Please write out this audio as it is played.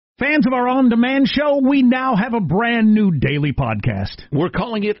Fans of our on-demand show, we now have a brand new daily podcast. We're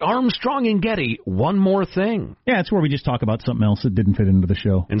calling it Armstrong and Getty, One More Thing. Yeah, it's where we just talk about something else that didn't fit into the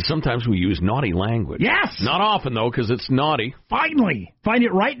show. And sometimes we use naughty language. Yes! Not often, though, because it's naughty. Finally! Find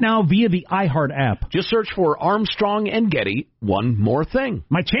it right now via the iHeart app. Just search for Armstrong and Getty, One More Thing.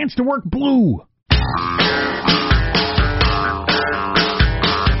 My chance to work blue.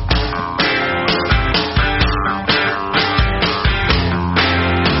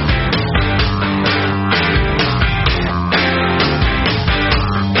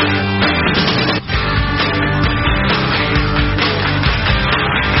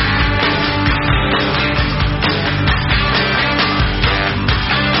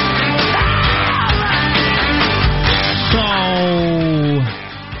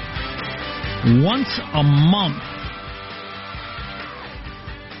 Once a month,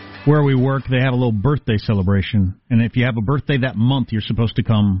 where we work, they have a little birthday celebration. And if you have a birthday that month, you're supposed to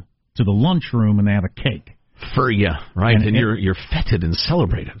come to the lunchroom and they have a cake. For you, right? And you're feted and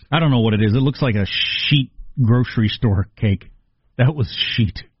celebrated. I don't know what it is. It looks like a sheet grocery store cake. That was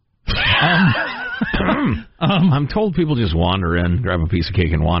sheet. I'm told people just wander in, grab a piece of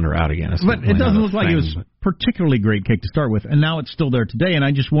cake, and wander out again. But it doesn't look like it was particularly great cake to start with, and now it's still there today, and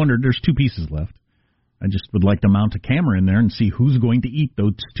I just wondered, there's 2 pieces left. I just would like to mount a camera in there and see who's going to eat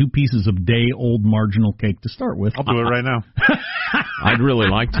those 2 pieces of day-old marginal cake to start with. I'll do it right now. I'd really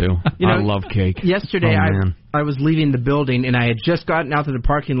like to. I love cake. Yesterday, I was leaving the building, and I had just gotten out to the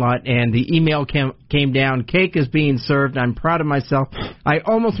parking lot, and the email came down, cake is being served. I'm proud of myself. I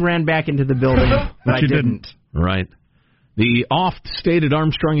almost ran back into the building, but I didn't. Right. The oft-stated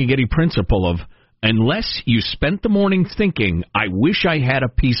Armstrong and Getty principle of, unless you spent the morning thinking, I wish I had a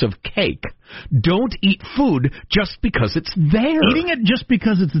piece of cake, don't eat food just because it's there. Eating it just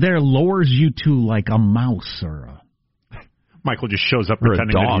because it's there lowers you to like a mouse or a... Michael just shows up or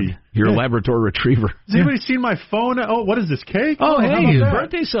pretending a dog. You're a Labrador retriever. Has anybody seen my phone? Oh, what is this, cake? Oh, hey,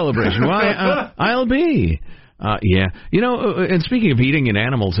 birthday celebration. Why, I'll be... yeah. You know, and speaking of eating and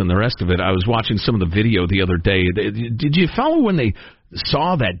animals and the rest of it, I was watching some of the video the other day. Did you follow when they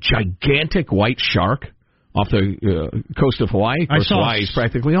saw that gigantic white shark off the coast of Hawaii? Of course, Hawaii is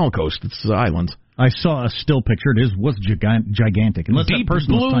practically all coast. It's islands. I saw a still picture. It was gigantic. Unless Deep that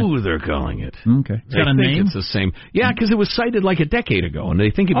person blue, they're calling it. Okay. It's got a name? It's the same. Yeah, because it was sighted like a decade ago, and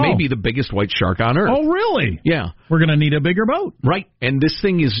they think it may be the biggest white shark on Earth. Oh, really? Yeah. We're going to need a bigger boat. Right. And this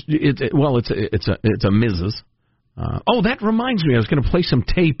thing is, it's a Mrs. That reminds me. I was going to play some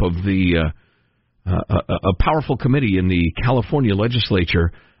tape of a powerful committee in the California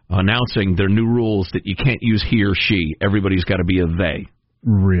legislature announcing their new rules that you can't use he or she. Everybody's got to be a they.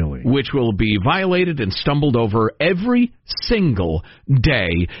 Really? Which will be violated and stumbled over every single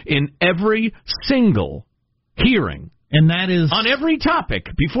day in every single hearing. And that is... on every topic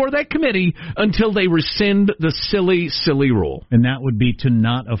before that committee until they rescind the silly, silly rule. And that would be to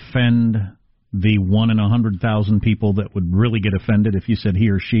not offend the 1 in 100,000 people that would really get offended if you said he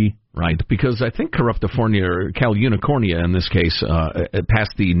or she. Right, because I think Corruptifornia, or Cal Unicornia in this case,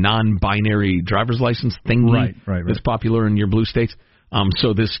 passed the non-binary driver's license thingy. Right. That's popular in your blue states.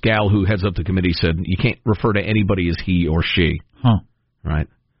 So this gal who heads up the committee said you can't refer to anybody as he or she. Huh. Right.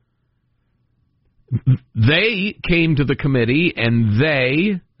 They came to the committee and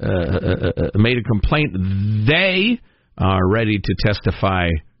they made a complaint. They are ready to testify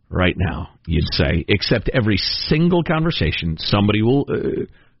right now, you'd say, except every single conversation somebody will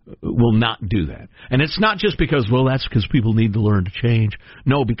not do that. And it's not just because, that's because people need to learn to change.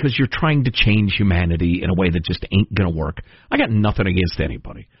 No, because you're trying to change humanity in a way that just ain't going to work. I got nothing against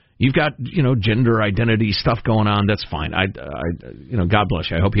anybody. You've got, gender identity stuff going on. That's fine. God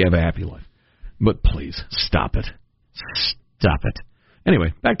bless you. I hope you have a happy life. But please, stop it. Stop it.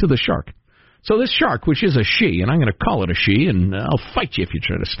 Anyway, back to the shark. So this shark, which is a she, and I'm going to call it a she, and I'll fight you if you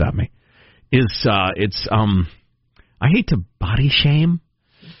try to stop me, I hate to body shame,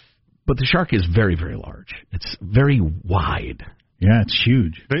 but the shark is very, very large. It's very wide. Yeah, it's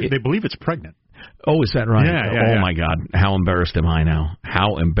huge. They believe it's pregnant. Oh, is that right? Yeah. My God. How embarrassed am I now?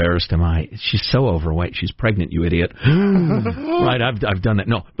 How embarrassed am I? She's so overweight. She's pregnant, you idiot. Right, I've done that.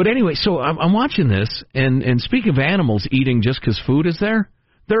 No. But anyway, so I'm watching this, and speaking of animals eating just because food is there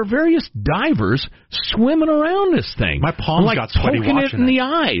are various divers swimming around this thing. My palms got sweaty poking watching it in the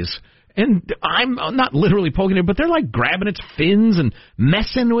eyes. And I'm not literally poking it, but they're like grabbing its fins and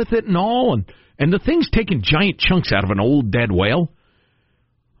messing with it and all. And the thing's taking giant chunks out of an old dead whale.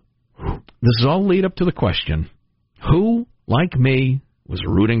 This is all lead up to the question, who, like me, was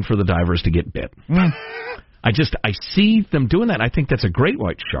rooting for the divers to get bit? I see them doing that. I think that's a great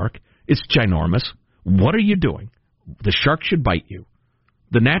white shark. It's ginormous. What are you doing? The shark should bite you.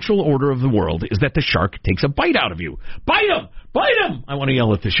 the natural order of the world is that the shark takes a bite out of you. Bite him! Bite him! I want to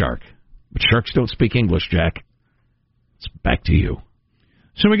yell at the shark. But sharks don't speak English, Jack. It's back to you.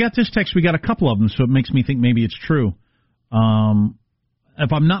 So we got this text. We got a couple of them, so it makes me think maybe it's true.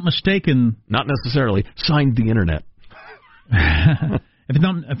 If I'm not mistaken... Not necessarily. Signed the Internet. If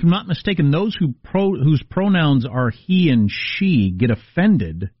I'm not mistaken, those whose pronouns are he and she get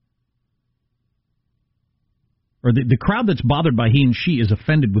offended... Or the crowd that's bothered by he and she is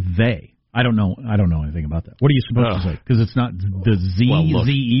offended with they. I don't know anything about that. What are you supposed to say? Because it's not the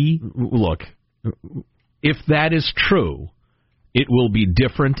Z-E? Look, if that is true, it will be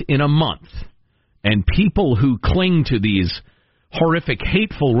different in a month. And people who cling to these horrific,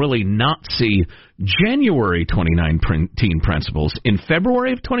 hateful, really Nazi January 2019 principles in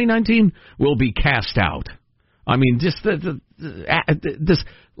February of 2019 will be cast out. I mean, just this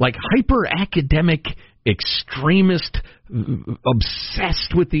like hyper-academic, extremist,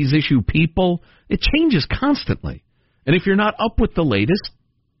 obsessed with these issue people, it changes constantly. And if you're not up with the latest,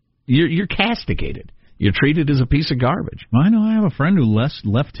 you're castigated. You're treated as a piece of garbage. I know. I have a friend who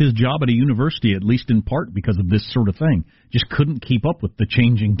left his job at a university, at least in part because of this sort of thing. Just couldn't keep up with the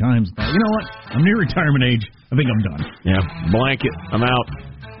changing times. You know what? I'm near retirement age. I think I'm done. Yeah, blanket. I'm out.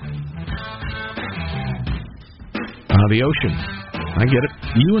 The ocean. I get it.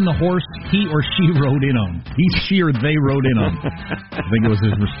 You and the horse he or she rode in on. He, she, or they rode in on. I think it was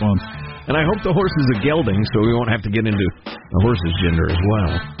his response. And I hope the horse is a gelding, so we won't have to get into the horse's gender as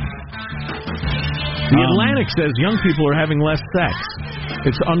well. The Atlantic says young people are having less sex.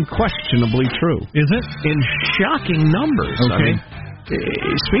 It's unquestionably true. Is it? In shocking numbers. Okay. I mean,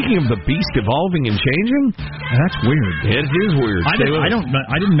 speaking of the beast evolving and changing, that's weird. It is weird. I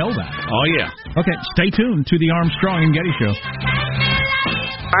didn't know that. Oh, yeah. Okay, stay tuned to the Armstrong and Getty Show.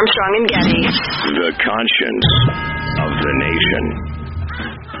 Armstrong and Getty. The conscience of the nation.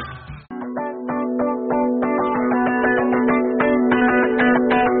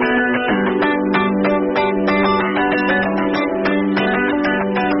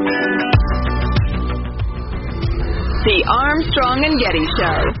 The Armstrong and Getty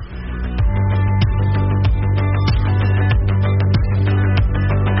Show.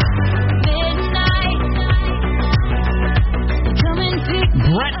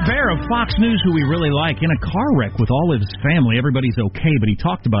 Brett Baer of Fox News, who we really like, in a car wreck with all of his family. Everybody's okay, but he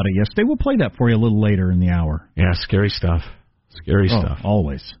talked about it yesterday. We'll play that for you a little later in the hour. Yeah, scary stuff. Scary stuff.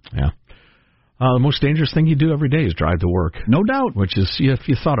 Always. Yeah. The most dangerous thing you do every day is drive to work. No doubt. Which is, if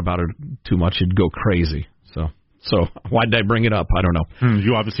you thought about it too much, you'd go crazy. So why did I bring it up? I don't know.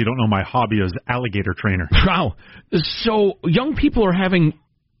 You obviously don't know my hobby as alligator trainer. Wow. So young people are having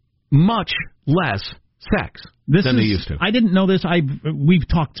much less sex than they used to. I didn't know this. We've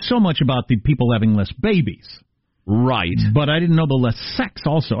talked so much about the people having less babies. Right. But I didn't know the less sex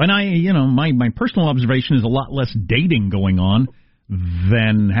also. And my personal observation is a lot less dating going on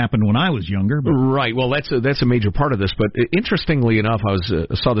than happened when I was younger. But. Right. Well, that's a major part of this. But interestingly enough, I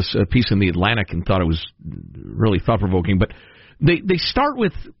saw this piece in the Atlantic and thought it was really thought-provoking. But they start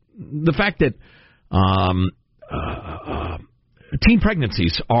with the fact that teen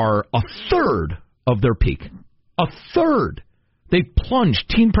pregnancies are a third of their peak. A third. They plunged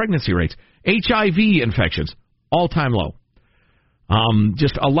teen pregnancy rates. HIV infections, all-time low.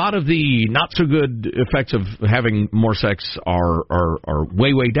 Just a lot of the not-so-good effects of having more sex are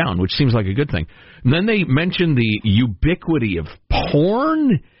way, way down, which seems like a good thing. And then they mention the ubiquity of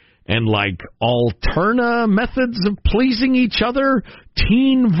porn and, like, alterna methods of pleasing each other.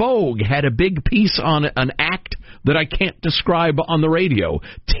 Teen Vogue had a big piece on an act that I can't describe on the radio.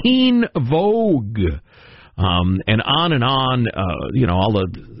 Teen Vogue. And on, all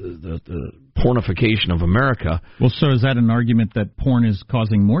the pornification of America. Well, so is that an argument that porn is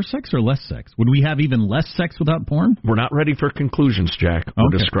causing more sex or less sex? Would we have even less sex without porn? We're not ready for conclusions, Jack. We're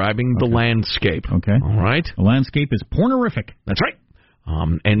describing the landscape. Okay. All right? The landscape is pornorific. That's right.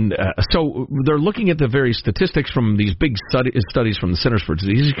 So they're looking at the various statistics from these big studies from the Centers for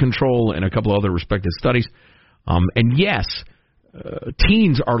Disease Control and a couple other respected studies. And yes,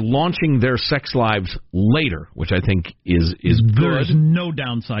 teens are launching their sex lives later, which I think is good. There's no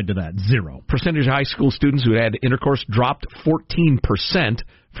downside to that. Zero. Percentage of high school students who had intercourse dropped 14%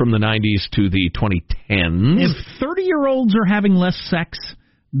 from the 90s to the 2010s. If 30-year-olds are having less sex,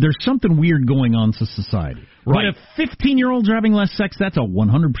 there's something weird going on in society. Right. But if 15-year-olds are having less sex, that's a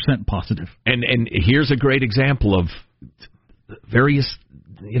 100% positive. And here's a great example of various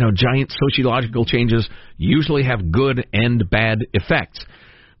giant sociological changes usually have good and bad effects.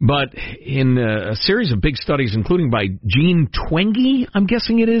 But in a series of big studies, including by Jean Twenge, I'm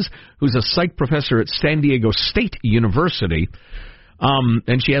guessing it is, who's a psych professor at San Diego State University,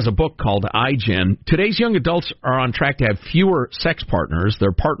 And she has a book called iGen. Today's young adults are on track to have fewer sex partners.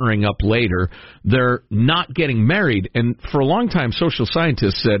 They're partnering up later. They're not getting married. And for a long time, social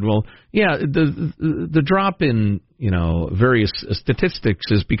scientists said, well, yeah, the drop in, various statistics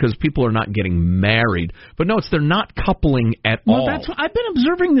is because people are not getting married. But no, they're not coupling at all. I've been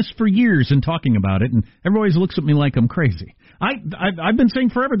observing this for years and talking about it, and everybody always looks at me like I'm crazy. I've been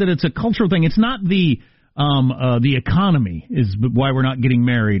saying forever that it's a cultural thing. It's not the economy is why we're not getting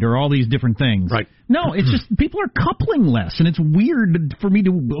married or all these different things. Right. No, it's just people are coupling less, and it's weird for me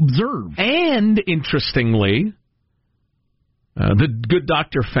to observe. And interestingly, the good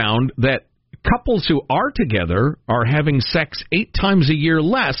doctor found that couples who are together are having sex 8 times a year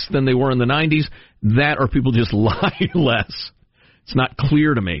less than they were in the 90s. That or people just lie less. It's not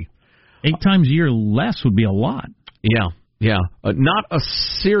clear to me. 8 times a year less would be a lot. Yeah.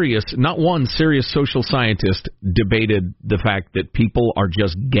 Not one serious social scientist debated the fact that people are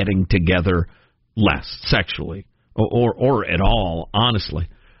just getting together less sexually or at all, honestly.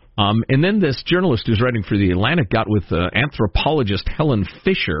 And then this journalist who's writing for The Atlantic got with anthropologist Helen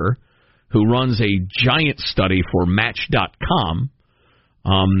Fisher, who runs a giant study for Match.com,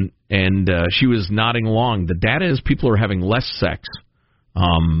 and she was nodding along. The data is people are having less sex.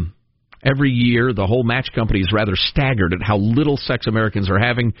 Every year, the whole Match company is rather staggered at how little sex Americans are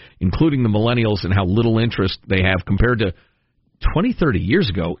having, including the millennials, and how little interest they have compared to 20, 30 years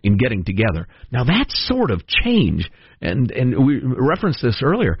ago in getting together. Now, that's sort of change, and we referenced this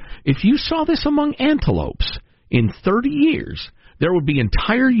earlier. If you saw this among antelopes in 30 years, there would be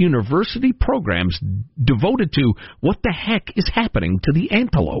entire university programs devoted to what the heck is happening to the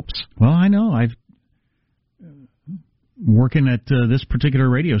antelopes. Well, I know. I've working at this particular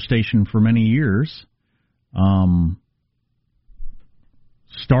radio station for many years.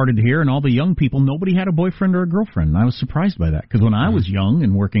 Started here, and all the young people, nobody had a boyfriend or a girlfriend. And I was surprised by that, because when I was young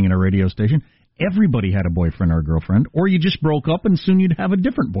and working at a radio station, everybody had a boyfriend or a girlfriend, or you just broke up and soon you'd have a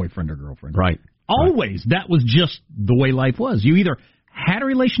different boyfriend or girlfriend. Right. Always. That was just the way life was. You either had a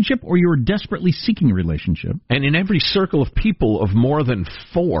relationship or you were desperately seeking a relationship. And in every circle of people of more than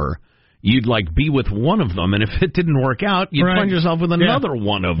 4, you'd be with one of them, and if it didn't work out, you'd find yourself with another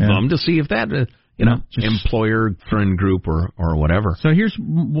one of them to see if that, employer, friend group, or whatever. So here's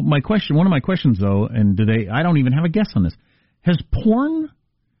my question. One of my questions, though, and I don't even have a guess on this. Is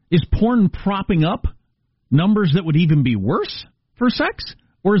porn propping up numbers that would even be worse for sex,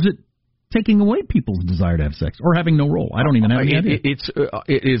 or is it taking away people's desire to have sex, or having no role? I don't even have any idea.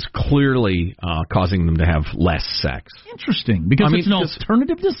 It is clearly causing them to have less sex. Interesting, because it's an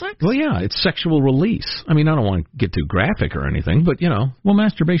alternative to sex? Well, yeah, it's sexual release. I don't want to get too graphic or anything, but, Well,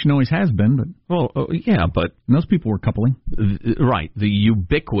 masturbation always has been, but... Well, yeah, but... And those people were coupling. Right, the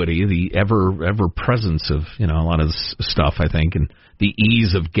ubiquity, the ever-presence of, a lot of this stuff, I think, and the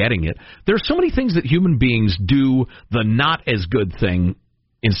ease of getting it. There's so many things that human beings do the not-as-good thing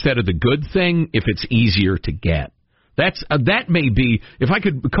instead of the good thing, if it's easier to get. That may be, if I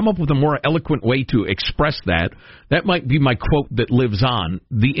could come up with a more eloquent way to express that, that might be my quote that lives on.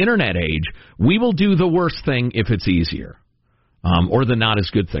 The Internet age, we will do the worst thing if it's easier, or the not as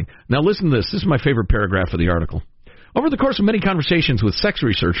good thing. Now listen to this. This is my favorite paragraph of the article. Over the course of many conversations with sex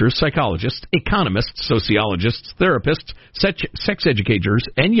researchers, psychologists, economists, sociologists, therapists, sex educators,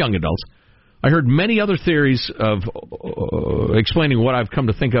 and young adults, I heard many other theories of explaining what I've come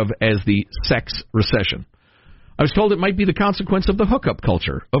to think of as the sex recession. I was told it might be the consequence of the hookup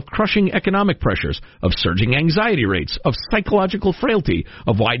culture, of crushing economic pressures, of surging anxiety rates, of psychological frailty,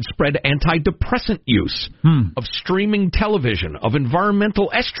 of widespread antidepressant use, of streaming television, of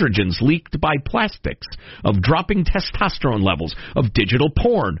environmental estrogens leaked by plastics, of dropping testosterone levels, of digital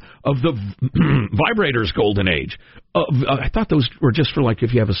porn, of the vibrator's golden age. I thought those were just for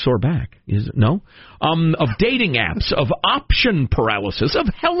if you have a sore back. Is it? No? Of dating apps, of option paralysis, of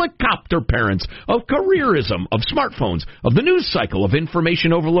helicopter parents, of careerism, of smartphones, of the news cycle, of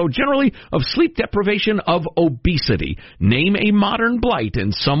information overload generally, of sleep deprivation, of obesity. Name a modern blight,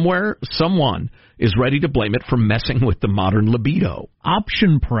 and somewhere, someone is ready to blame it for messing with the modern libido.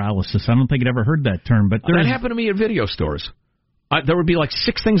 Option paralysis. I don't think I'd ever heard that term, but that happened to me at video stores. There would be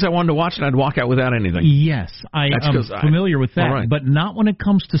 6 things I wanted to watch, and I'd walk out without anything. Yes, I'm familiar with that, but not when it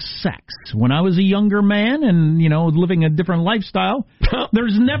comes to sex. When I was a younger man and, living a different lifestyle,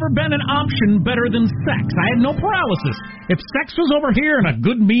 there's never been an option better than sex. I had no paralysis. If sex was over here and a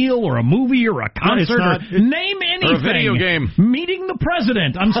good meal or a movie or a concert name anything. Or a video game. Meeting the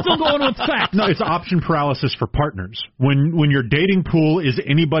president. I'm still going with sex. No, it's option paralysis for partners. When your dating pool is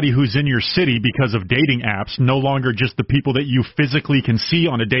anybody who's in your city because of dating apps, no longer just the people that you fit physically can see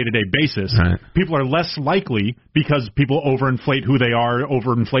on a day-to-day basis, people are less likely, because people overinflate who they are,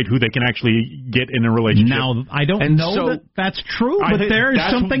 overinflate who they can actually get in a relationship. Now, I don't know that that's true, but there is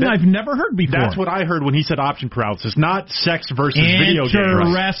something I've never heard before. That's what I heard when he said option paralysis, not sex versus video games.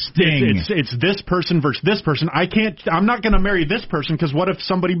 Interesting. It's this person versus this person. I'm not going to marry this person because what if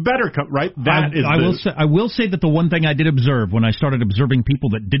somebody better right? I will say that the one thing I did observe when I started observing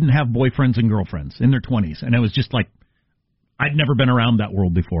people that didn't have boyfriends and girlfriends in their 20s, and it was just like, I'd never been around that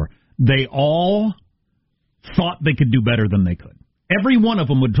world before. They all thought they could do better than they could. Every one of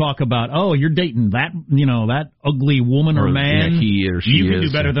them would talk about, oh, you're dating that, that ugly woman or man. He or she you can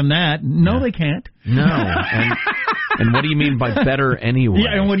do better than that. No, they can't. No. And what do you mean by better anyway?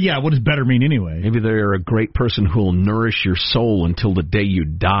 What does better mean anyway? Maybe they're a great person who will nourish your soul until the day you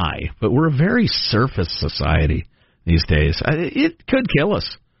die. But we're a very surface society these days. It could kill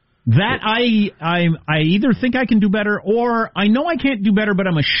us. That I either think I can do better, or I know I can't do better, but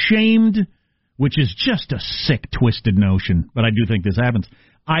I'm ashamed, which is just a sick, twisted notion. But I do think this happens.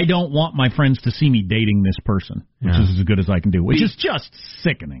 I don't want my friends to see me dating this person, which is as good as I can do, which is just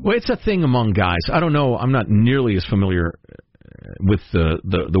sickening. Well, it's a thing among guys. I don't know. I'm not nearly as familiar with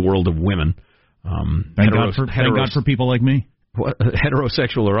the world of women. Thank God for people like me.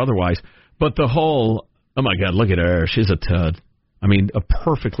 Heterosexual or otherwise. But the whole, oh, my God, look at her. She's a tud. I mean, a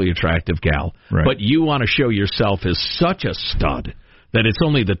perfectly attractive gal. Right. But you want to show yourself as such a stud that it's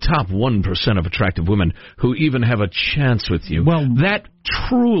only the top 1% of attractive women who even have a chance with you. Well, that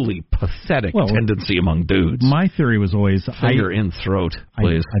truly pathetic tendency among dudes. My theory was always... Finger in throat,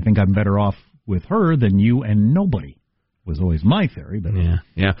 please. I think I'm better off with her than you and nobody. Was always my theory. But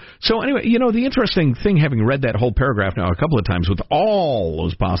Yeah. So anyway, the interesting thing, having read that whole paragraph now a couple of times with all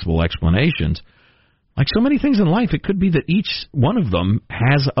those possible explanations... Like so many things in life, it could be that each one of them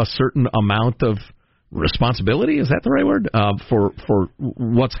has a certain amount of responsibility. Is that the right word? For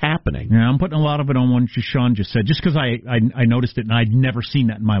what's happening. Yeah, I'm putting a lot of it on what Sean just said, just because I noticed it and I'd never seen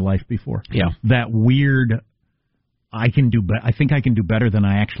that in my life before. Yeah. That weird, I think I can do better than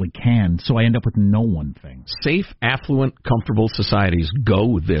I actually can, so I end up with no one thing. Safe, affluent, comfortable societies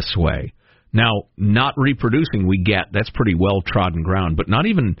go this way. Now, not reproducing, we get, that's pretty well-trodden ground, but not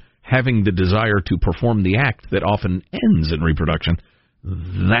even having the desire to perform the act that often ends in reproduction,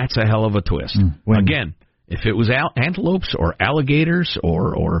 that's a hell of a twist. Again, if it was antelopes or alligators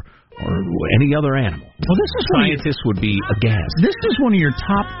or any other animal, scientists would be aghast. This is one of your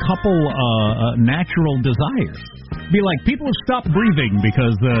top couple natural desires. Be like, people have stopped breathing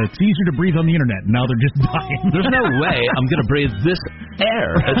because it's easier to breathe on the internet, and now they're just dying. There's no way I'm going to breathe this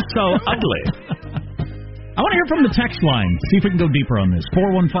air. It's so ugly. I want to hear from the text line. See if we can go deeper on this.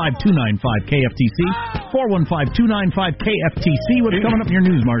 415-295-KFTC. 415-295-KFTC. What's coming up in your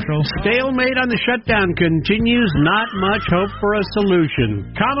news, Marshall? Stalemate on the shutdown continues. Not much hope for a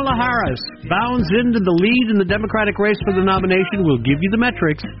solution. Kamala Harris bounds into the lead in the Democratic race for the nomination. We'll give you the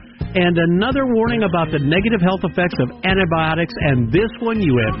metrics. And another warning about the negative health effects of antibiotics. And this one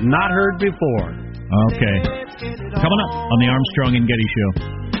you have not heard before. Okay. Coming up on the Armstrong and Getty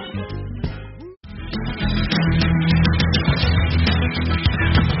Show.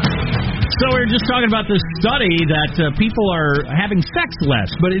 So we were just talking about this study that people are having sex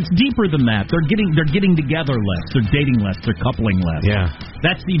less, but it's deeper than that. They're getting together less, they're dating less, they're coupling less. Yeah,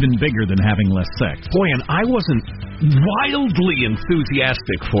 that's even bigger than having less sex. Boy, and I wasn't wildly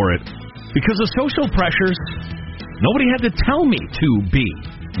enthusiastic for it because of social pressures. Nobody had to tell me to be.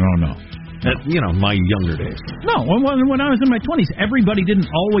 Oh no. At, my younger days. No, when I was in my 20s, everybody didn't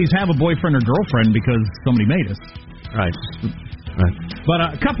always have a boyfriend or girlfriend because somebody made us. Right.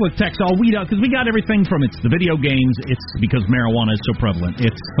 But a couple of texts I'll weed out, because we got everything from it's the video games, it's because marijuana is so prevalent,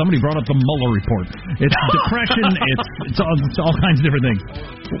 it's somebody brought up the Mueller report, it's depression, it's all kinds of different things.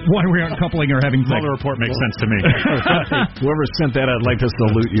 Why we aren't coupling or having sex. Mueller report makes sense to me. Whoever sent that, I'd like to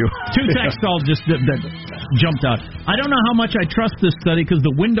salute you. Two texts all just that jumped out. I don't know how much I trust this study, because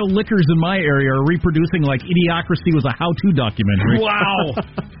the window lickers in my area are reproducing like Idiocracy was a how-to documentary. Wow.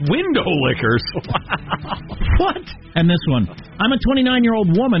 Window lickers. What? And this one. I'm a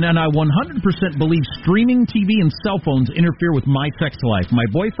 29-year-old woman, and I 100% believe streaming TV and cell phones interfere with my sex life. My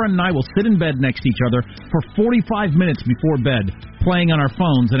boyfriend and I will sit in bed next to each other for 45 minutes before bed, playing on our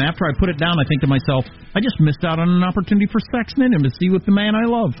phones, and after I put it down, I think to myself, I just missed out on an opportunity for sex and intimacy with the man I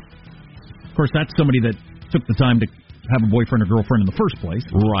love. Of course, that's somebody that took the time to have a boyfriend or girlfriend in the first place.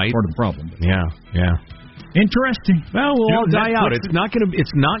 Right. Part of the problem. Yeah. Interesting. Well, we'll all die out. It's not going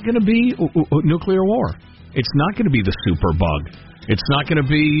to be nuclear war. It's not going to be the super bug. It's not going to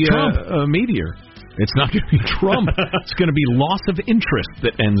be a meteor. It's not going to be Trump. It's going to be loss of interest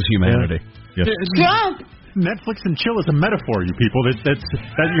that ends humanity. Yes. Trump! Netflix and chill is a metaphor, you people. That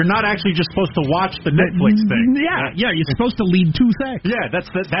you're not actually just supposed to watch the Netflix thing. Yeah, you're supposed to lead to sex. Yeah, that's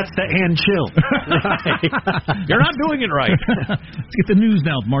the and chill. You're not doing it right. Let's get the news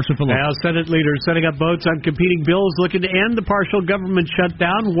now, Marshall Phillips. Now, Senate leaders setting up votes on competing bills looking to end the partial government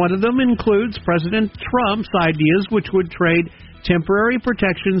shutdown. One of them includes President Trump's ideas, which would trade temporary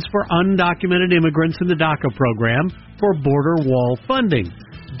protections for undocumented immigrants in the DACA program for border wall funding.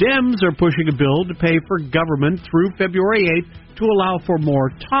 Dems are pushing a bill to pay for government through February 8th to allow for more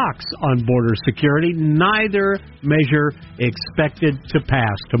talks on border security. Neither measure expected to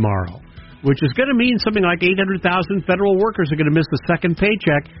pass tomorrow, which is going to mean something like 800,000 federal workers are going to miss the second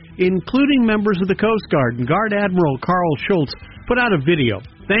paycheck, including members of the Coast Guard. And Guard Admiral Carl Schultz put out a video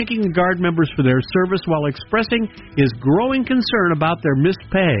thanking the Guard members for their service while expressing his growing concern about their missed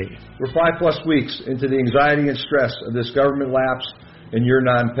pay. We're 5+ weeks into the anxiety and stress of this government lapse in your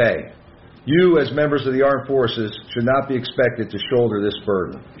non-pay. You, as members of the armed forces, should not be expected to shoulder this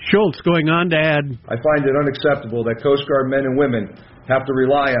burden. Schultz going on to add, I find it unacceptable that Coast Guard men and women have to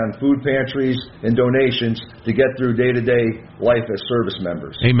rely on food pantries and donations to get through day-to-day life as service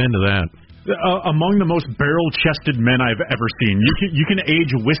members. Amen to that. Among the most barrel-chested men I've ever seen. You can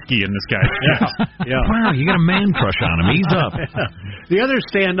age whiskey in this guy. Yeah. Wow, you got a man crush on him. He's up. The other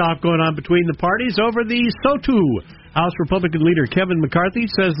standoff going on between the parties over the SOTU. House Republican leader Kevin McCarthy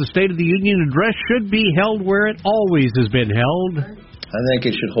says the State of the Union address should be held where it always has been held. I think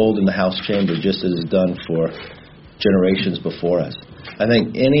it should hold in the House chamber just as it's done for generations before us. I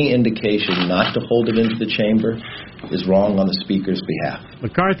think any indication not to hold it into the chamber is wrong on the Speaker's behalf.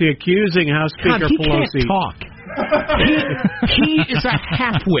 McCarthy accusing House Speaker Pelosi. Can't talk. He is a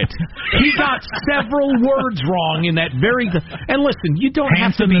half-wit. He got several words wrong in that very... And listen, you don't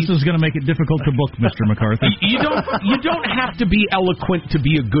have to be... This is going to make it difficult to book, Mr. McCarthy. You don't have to be eloquent to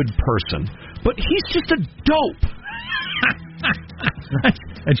be a good person. But he's just a dope.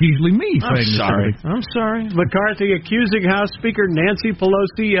 That's usually me saying I'm sorry. McCarthy accusing House Speaker Nancy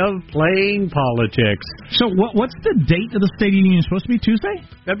Pelosi of playing politics. So what's the date of the State of the Union? Supposed to be Tuesday?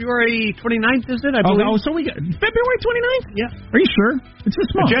 February 29th, is it? I believe. So we got February 29th? Yeah. Are you sure? It's this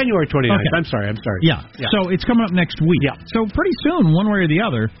month. January 29th. Okay. I'm sorry. Yeah. So it's coming up next week. Yeah. So pretty soon, one way or the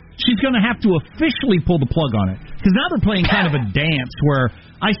other, she's going to have to officially pull the plug on it. Because now they're playing kind of a dance where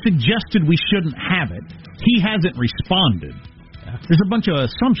I suggested we shouldn't have it. He hasn't responded. There's a bunch of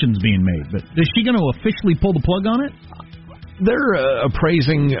assumptions being made, but is she going to officially pull the plug on it? They're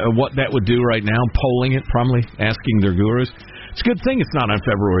appraising what that would do right now, polling it, probably asking their gurus. It's a good thing it's not on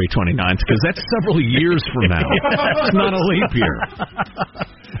February 29th, because that's several years from now. It's not a leap year.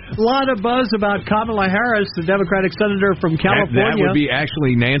 A lot of buzz about Kamala Harris, the Democratic senator from California. That would be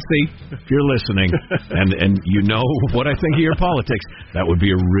actually, Nancy, if you're listening, and you know what I think of your politics, that would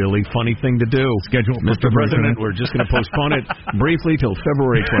be a really funny thing to do. Schedule, Mr. President, we're just going to postpone it briefly till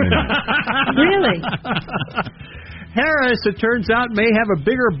February 29th. Really? Harris, it turns out, may have a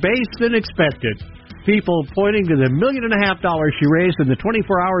bigger base than expected. People pointing to the $1.5 million she raised in the 24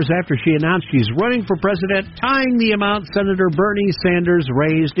 hours after she announced she's running for president, tying the amount Senator Bernie Sanders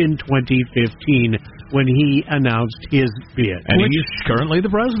raised in 2015 when he announced his bid. And he's currently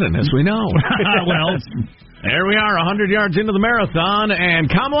the president, as we know. Well, there we are, 100 yards into the marathon, and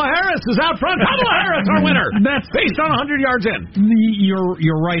Kamala Harris is out front. Kamala Harris, our winner. That's based on 100 yards in.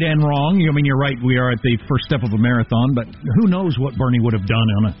 You're right and wrong. I mean, you're right. We are at the first step of a marathon, but who knows what Bernie would have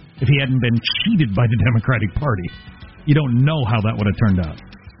done if he hadn't been cheated by the Democratic Party. You don't know how that would have turned out.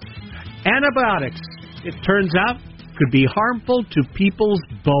 Antibiotics, it turns out, could be harmful to people's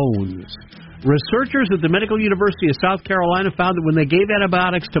bones. Researchers at the Medical University of South Carolina found that when they gave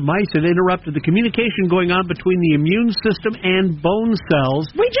antibiotics to mice, it interrupted the communication going on between the immune system and bone cells.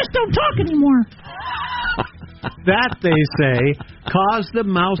 We just don't talk anymore. That, they say, caused the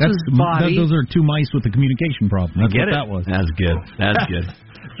mouse's body... Those are two mice with a communication problem. That's what that was. That's good. That's good.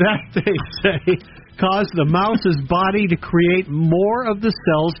 That, they say, caused the mouse's body to create more of the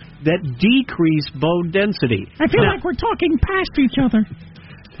cells that decrease bone density. I feel like we're talking past each other.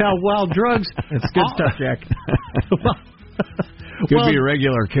 Now, while drugs... That's good stuff, Jack. Could be a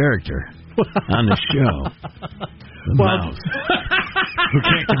regular character on the show. The mouse. Who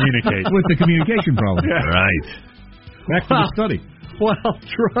can't communicate. With the communication problem. Yeah. Right. Back to the study. While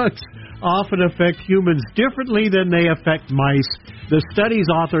drugs often affect humans differently than they affect mice, the study's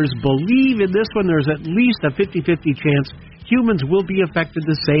authors believe in this one there's at least a 50-50 chance humans will be affected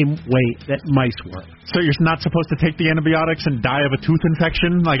the same way that mice were. So you're not supposed to take the antibiotics and die of a tooth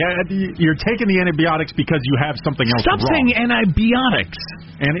infection? Like, you're taking the antibiotics because you have something else Stop wrong. saying antibiotics.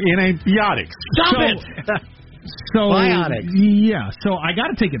 And antibiotics. Stop it! So Bionics. Yeah, so I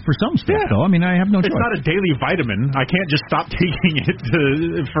got to take it for some stuff, though. I mean, I have no choice. It's not a daily vitamin. I can't just stop taking it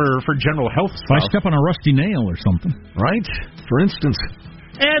for general health If I stuff. step on a rusty nail or something. Right? For instance.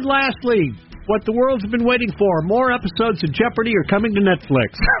 And lastly, what the world's been waiting for, more episodes of Jeopardy are coming to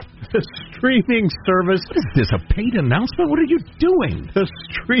Netflix. The streaming service... What is this, a paid announcement? What are you doing? The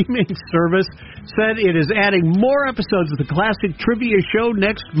streaming service said it is adding more episodes of the classic trivia show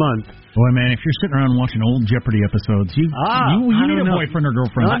next month. Boy, man, if you're sitting around watching old Jeopardy episodes, you need a boyfriend or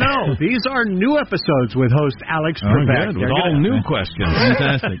girlfriend. No. These are new episodes with host Alex Trebek. With all new questions.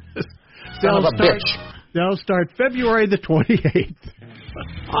 Fantastic. They'll start February the 28th.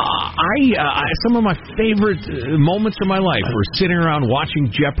 Some of my favorite moments of my life were sitting around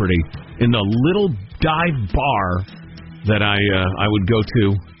watching Jeopardy in the little dive bar that I would go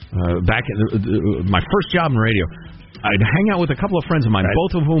to back in my first job in radio. I'd hang out with a couple of friends of mine,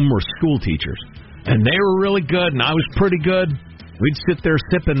 both of whom were school teachers, and they were really good, and I was pretty good. We'd sit there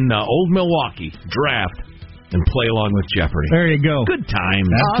sipping Old Milwaukee Draft and play along with Jeopardy. There you go. Good times.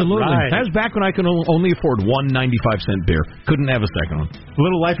 Absolutely. Right. That was back when I could only afford one 95-cent beer. Couldn't have a second one. A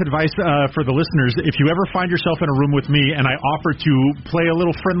little life advice for the listeners. If you ever find yourself in a room with me and I offer to play a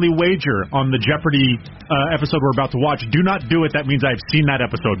little friendly wager on the Jeopardy episode we're about to watch, do not do it. That means I've seen that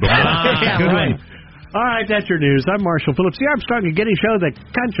episode before. Good one. All right, that's your news. I'm Marshall Phillips, the Armstrong and Getty Show, the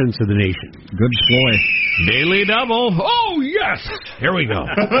conscience of the nation. Good boy. Daily double. Oh, yes. Here we go.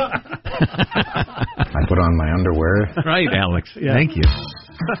 I put on my underwear. Right, Alex. Yeah. Thank you.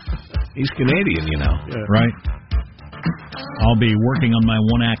 He's Canadian, you know. Yeah. Right. I'll be working on my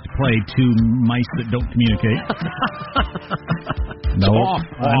one-act play, Two Mice That Don't Communicate. No. Off.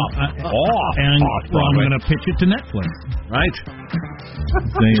 And I'm going to pitch it to Netflix. Right.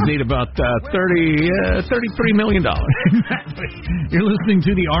 They need about $33 million. You're listening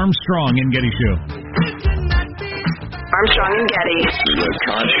to the Armstrong and Getty Show. Armstrong and Getty. The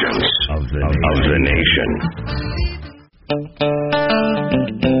conscience of the nation.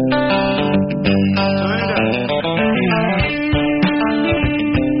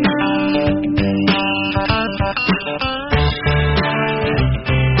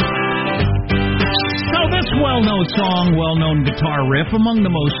 Well-known song, well-known guitar riff, among the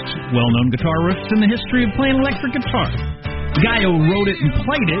most well-known guitar riffs in the history of playing electric guitar. The guy who wrote it and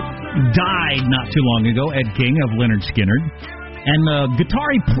played it died not too long ago, Ed King of Lynyrd Skynyrd. And the guitar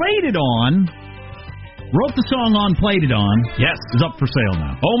he played it on, wrote the song on, played it on, is up for sale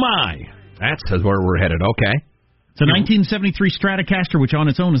now. Oh my! That's where we're headed, okay. It's a 1973 Stratocaster, which on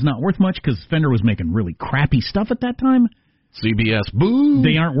its own is not worth much because Fender was making really crappy stuff at that time. CBS, boo!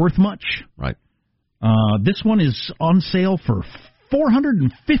 They aren't worth much. Right. This one is on sale for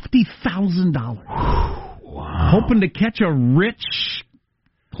 $450,000. Wow. Hoping to catch a rich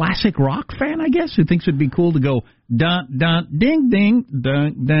classic rock fan, I guess, who thinks it'd be cool to go dun dun ding ding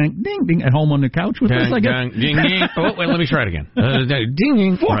dun dun ding ding at home on the couch with us. I guess. Dun, ding ding. Oh wait, let me try it again. Ding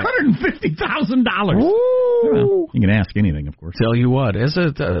ding. $450,000. Well, you can ask anything, of course. Tell you what, as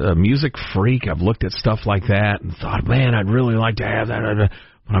a music freak, I've looked at stuff like that and thought, man, I'd really like to have that.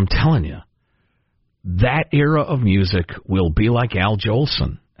 But I'm telling you, that era of music will be like Al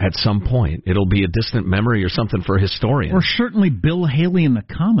Jolson at some point. It'll be a distant memory or something for historians. Or certainly Bill Haley and the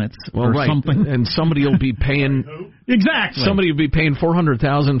Comets or something. And somebody will be paying... Exactly. Somebody will be paying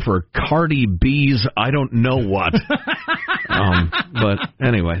 $400,000 for Cardi B's I don't know what. But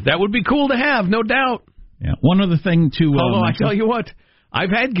anyway, that would be cool to have, no doubt. Yeah. One other thing to... Although I tell you what,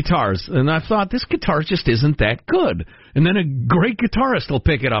 I've had guitars, and I thought, this guitar just isn't that good. And then a great guitarist will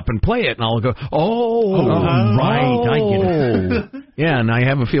pick it up and play it, and I'll go, right, I get it. Yeah, and I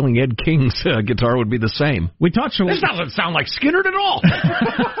have a feeling Ed King's guitar would be the same. This doesn't sound like Skynyrd at all.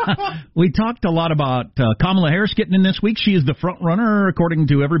 We talked a lot about Kamala Harris getting in this week. She is the front runner, according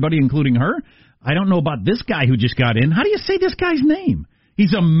to everybody, including her. I don't know about this guy who just got in. How do you say this guy's name?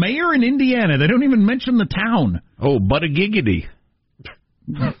 He's a mayor in Indiana. They don't even mention the town. Oh, Buttigiggity.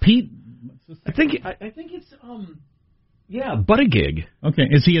 Pete, I think it's Buttigieg. Okay,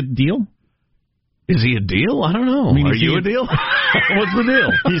 is he a deal? Is he a deal? I don't know. I mean, are you a deal? What's the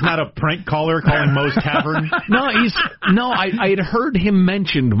deal? He's not a prank caller calling Moe's Tavern. I had heard him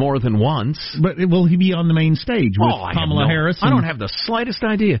mentioned more than once. But will he be on the main stage with Kamala Harris? I don't have the slightest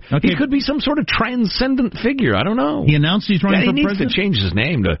idea. Okay. He could be some sort of transcendent figure. I don't know. He announced he's running for president. He needs to change his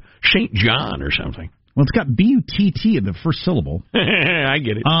name to St. John or something. Well, it's got B-U-T-T in the first syllable. I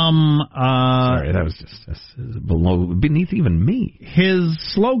get it. Sorry, that was just beneath even me. His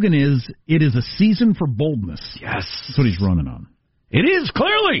slogan is, "It is a season for boldness." Yes. That's what he's running on. It is,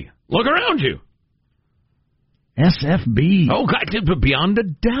 clearly. Look around you. SFB. Oh, God, beyond a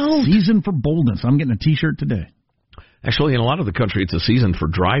doubt. Season for boldness. I'm getting a T-shirt today. Actually, in a lot of the country, it's a season for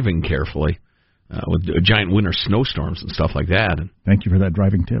driving carefully with giant winter snowstorms and stuff like that. And thank you for that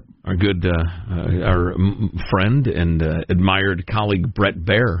driving tip. Our good our friend and admired colleague Brett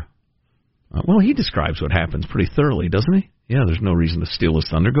Baer, well, he describes what happens pretty thoroughly, doesn't he? Yeah, there's no reason to steal his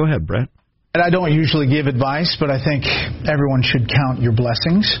thunder. Go ahead, Brett. And I don't usually give advice, but I think everyone should count your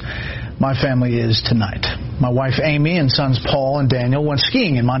blessings. My family is tonight. My wife Amy and sons Paul and Daniel went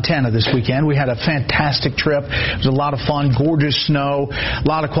skiing in Montana this weekend. We had a fantastic trip. It was a lot of fun, gorgeous snow, a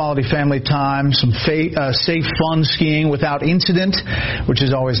lot of quality family time, some safe, fun skiing without incident, which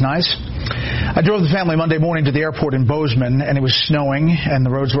is always nice. I drove the family Monday morning to the airport in Bozeman, and it was snowing, and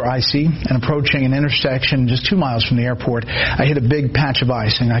the roads were icy. And approaching an intersection just 2 miles from the airport, I hit a big patch of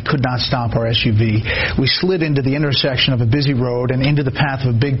ice, and I could not stop our SUV. We slid into the intersection of a busy road and into the path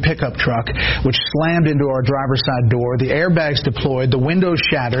of a big pickup truck, which slammed into our driver's side door. The airbags deployed. The windows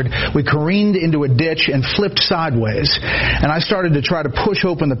shattered. We careened into a ditch and flipped sideways. And I started to try to push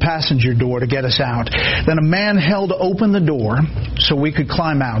open the passenger door to get us out. Then a man held open the door so we could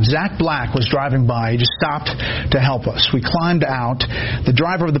climb out. Zach Black was driving by. He just stopped to help us. We climbed out. The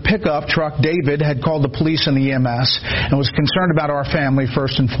driver of the pickup truck, David, had called the police and the EMS and was concerned about our family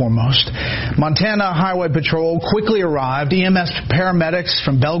first and foremost. Montana Highway Patrol quickly arrived. EMS paramedics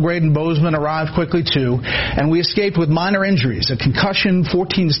from Belgrade and Bozeman arrived quickly too, and we escaped with minor injuries, a concussion,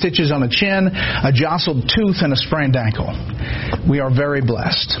 14 stitches on the chin, a jostled tooth, and a sprained ankle. We are very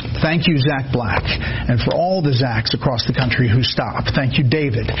blessed. Thank you, Zach Black, and for all the Zachs across the country who stopped. Thank you,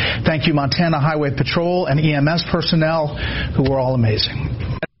 David. Thank you, Montana Highway Patrol and EMS personnel, who were all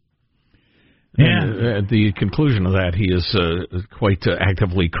amazing. Yeah. At the conclusion of that, he is quite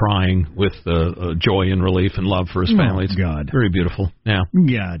actively crying with joy and relief and love for his family. It's God. Very beautiful. Yeah.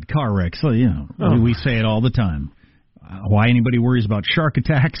 God, car wrecks. So, we say it all the time. Why anybody worries about shark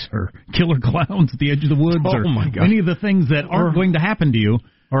attacks or killer clowns at the edge of the woods or any of the things that aren't going to happen to you.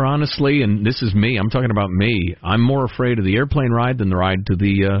 Or honestly, and this is me, I'm talking about me, I'm more afraid of the airplane ride than the ride to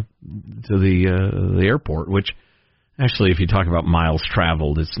the airport, which... Actually, if you talk about miles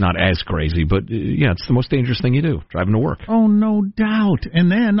traveled, it's not as crazy, but it's the most dangerous thing you do, driving to work. Oh, no doubt.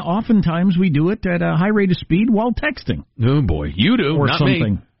 And then oftentimes we do it at a high rate of speed while texting. Oh, boy. You do, or not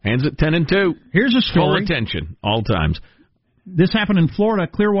something. Me. Hands at 10 and 2. Here's a story. Full attention, all times. This happened in Florida.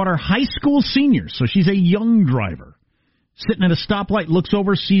 Clearwater high school seniors, so she's a young driver, sitting at a stoplight, looks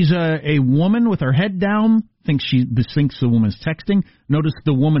over, sees a woman with her head down, thinks the woman's texting. Notice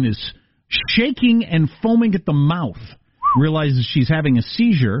the woman is shaking and foaming at the mouth, realizes she's having a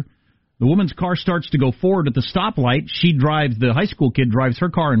seizure. The woman's car starts to go forward at the stoplight. The high school kid drives her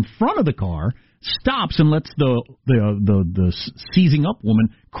car in front of the car, stops and lets the seizing up woman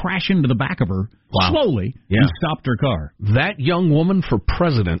crash into the back of her slowly and stopped her car. That young woman for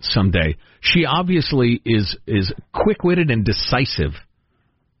president someday. She obviously is quick-witted and decisive.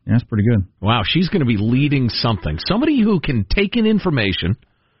 Yeah, that's pretty good. Wow, she's going to be leading something. Somebody who can take in information,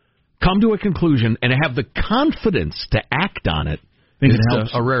 come to a conclusion, and have the confidence to act on it. Think is it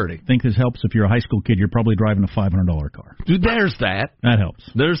helps. A rarity. Think this helps if you're a high school kid. You're probably driving a $500 car. Dude, there's that. That helps.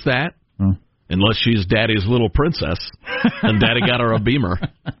 There's that. Oh. Unless she's Daddy's little princess, and Daddy got her a Beamer.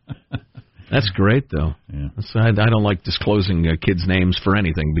 That's great, though. Yeah. I don't like disclosing kids' names for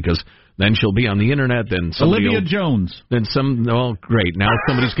anything, because then she'll be on the internet. Then Olivia Jones. Then great. Now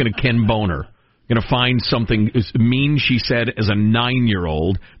somebody's going to Ken Boner. Going to find something mean she said as a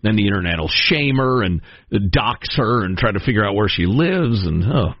 9-year-old. Then the internet will shame her and dox her and try to figure out where she lives. And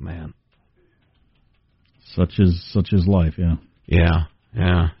oh man, such is life. Yeah.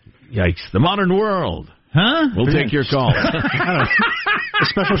 Yikes! The modern world. Huh? We'll take your call. A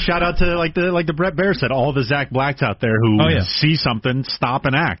special shout out to like the Brett Baer said, all the Zach Blacks out there who see something, stop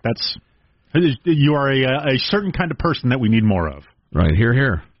and act. You are a certain kind of person that we need more of. Right,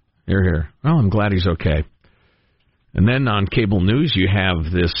 here. Well, I'm glad he's okay. And then on cable news, you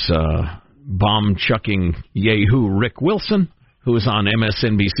have this bomb-chucking yahoo Rick Wilson, who was on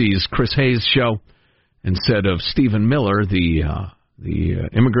MSNBC's Chris Hayes show, and said of Stephen Miller, the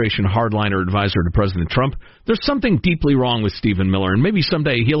immigration hardliner advisor to President Trump, there's something deeply wrong with Stephen Miller, and maybe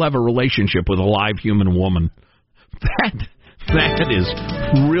someday he'll have a relationship with a live human woman. That is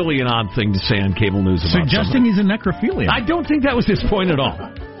really an odd thing to say on cable news about suggesting he's a necrophiliac. I don't think that was his point at all.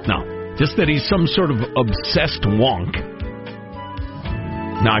 No, just that he's some sort of obsessed wonk.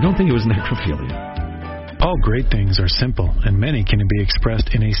 No, I don't think it was necrophilia. All great things are simple, and many can be expressed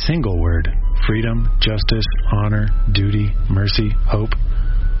in a single word. Freedom, justice, honor, duty, mercy, hope.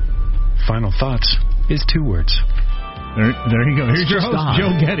 Final Thoughts is 2 words. There you go. Here's your host, Joe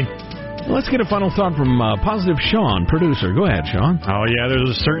Getty. Let's get a final thought from Positive Sean, producer. Go ahead, Sean. Oh, yeah, there's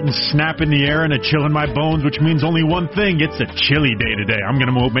a certain snap in the air and a chill in my bones, which means only one thing. It's a chili day today. I'm going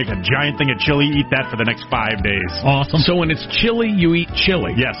to make a giant thing of chili, eat that for the next 5 days. Awesome. So when it's chili, you eat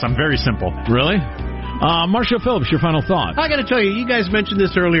chili? Yes, I'm very simple. Really? Marcia Phillips, your final thought. I got to tell you guys mentioned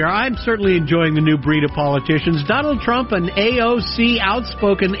this earlier. I'm certainly enjoying the new breed of politicians. Donald Trump and AOC,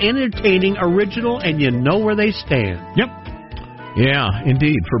 outspoken, entertaining, original, and you know where they stand. Yep. Yeah,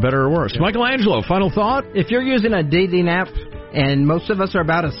 indeed, for better or worse. Yep. Michelangelo, final thought? If you're using a dating app, and most of us are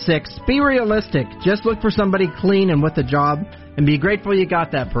about a 6, be realistic. Just look for somebody clean and with a job, and be grateful you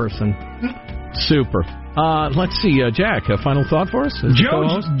got that person. Super. Let's see, Jack, a final thought for us?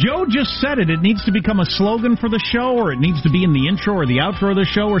 Joe just said it. It needs to become a slogan for the show, or it needs to be in the intro or the outro of the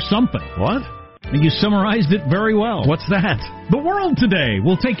show or something. What? And you summarized it very well. What's that? The world today.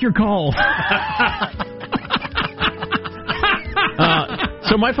 We'll take your call.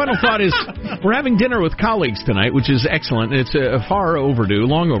 So my final thought is we're having dinner with colleagues tonight, which is excellent. It's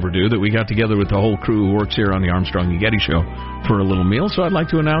long overdue that we got together with the whole crew who works here on the Armstrong and Getty Show for a little meal. So I'd like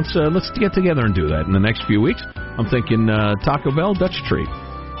to announce, let's get together and do that in the next few weeks. I'm thinking Taco Bell, Dutch Treat.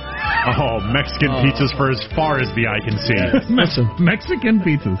 Oh, Mexican pizzas for as far as the eye can see. Listen, Mexican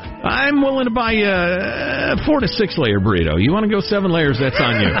pizzas. I'm willing to buy a 4 to 6 layer burrito. You want to go 7 layers? That's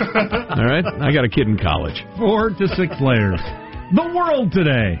on you. All right? I got a kid in college. 4 to 6 layers. The world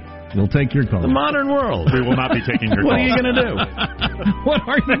today. We'll take your call. The modern world. We will not be taking your call. What are you going to do? What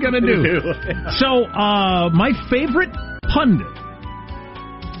are you going to do? So, my favorite pundit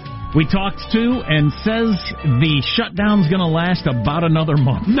we talked to and says the shutdown's going to last about another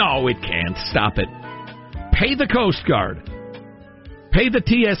month. No, it can't. Stop it. Pay the Coast Guard. Pay the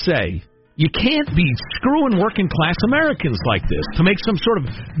TSA. You can't be screwing working-class Americans like this to make some sort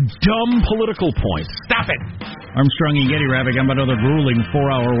of dumb political point. Stop it. Armstrong and Getty wrapping up another grueling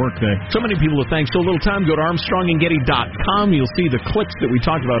 4-hour workday. So many people with thanks so little time. Go to ArmstrongandGetty.com. You'll see the clips that we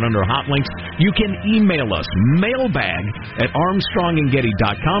talked about under hot links. You can email us,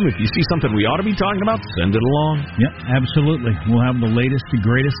 mailbag@ArmstrongandGetty.com. If you see something we ought to be talking about, send it along. Yep, absolutely. We'll have the latest, the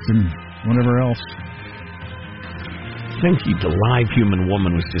greatest, and whatever else. I think the live human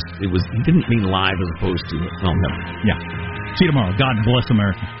woman was just, he didn't mean live as opposed to, well, no. Yeah. See you tomorrow. God bless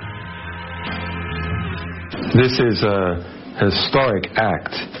America. This is a historic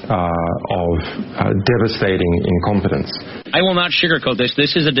act of devastating incompetence. I will not sugarcoat this.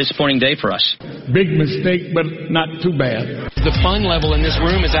 This is a disappointing day for us. Big mistake, but not too bad. The fun level in this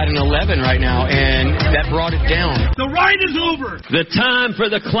room is at an 11 right now, and that brought it down. The ride is over. The time for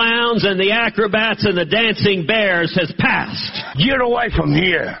the clowns and the acrobats and the dancing bears has passed. Get away from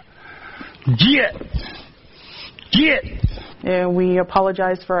here. Get. We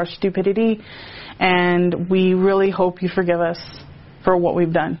apologize for our stupidity, and we really hope you forgive us for what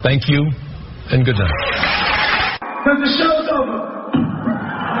we've done. Thank you, and good night. But the show's over.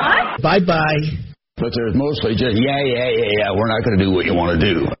 What? Bye-bye. But there's mostly just, yeah, we're not going to do what you want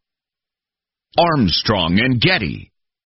to do. Armstrong and Getty.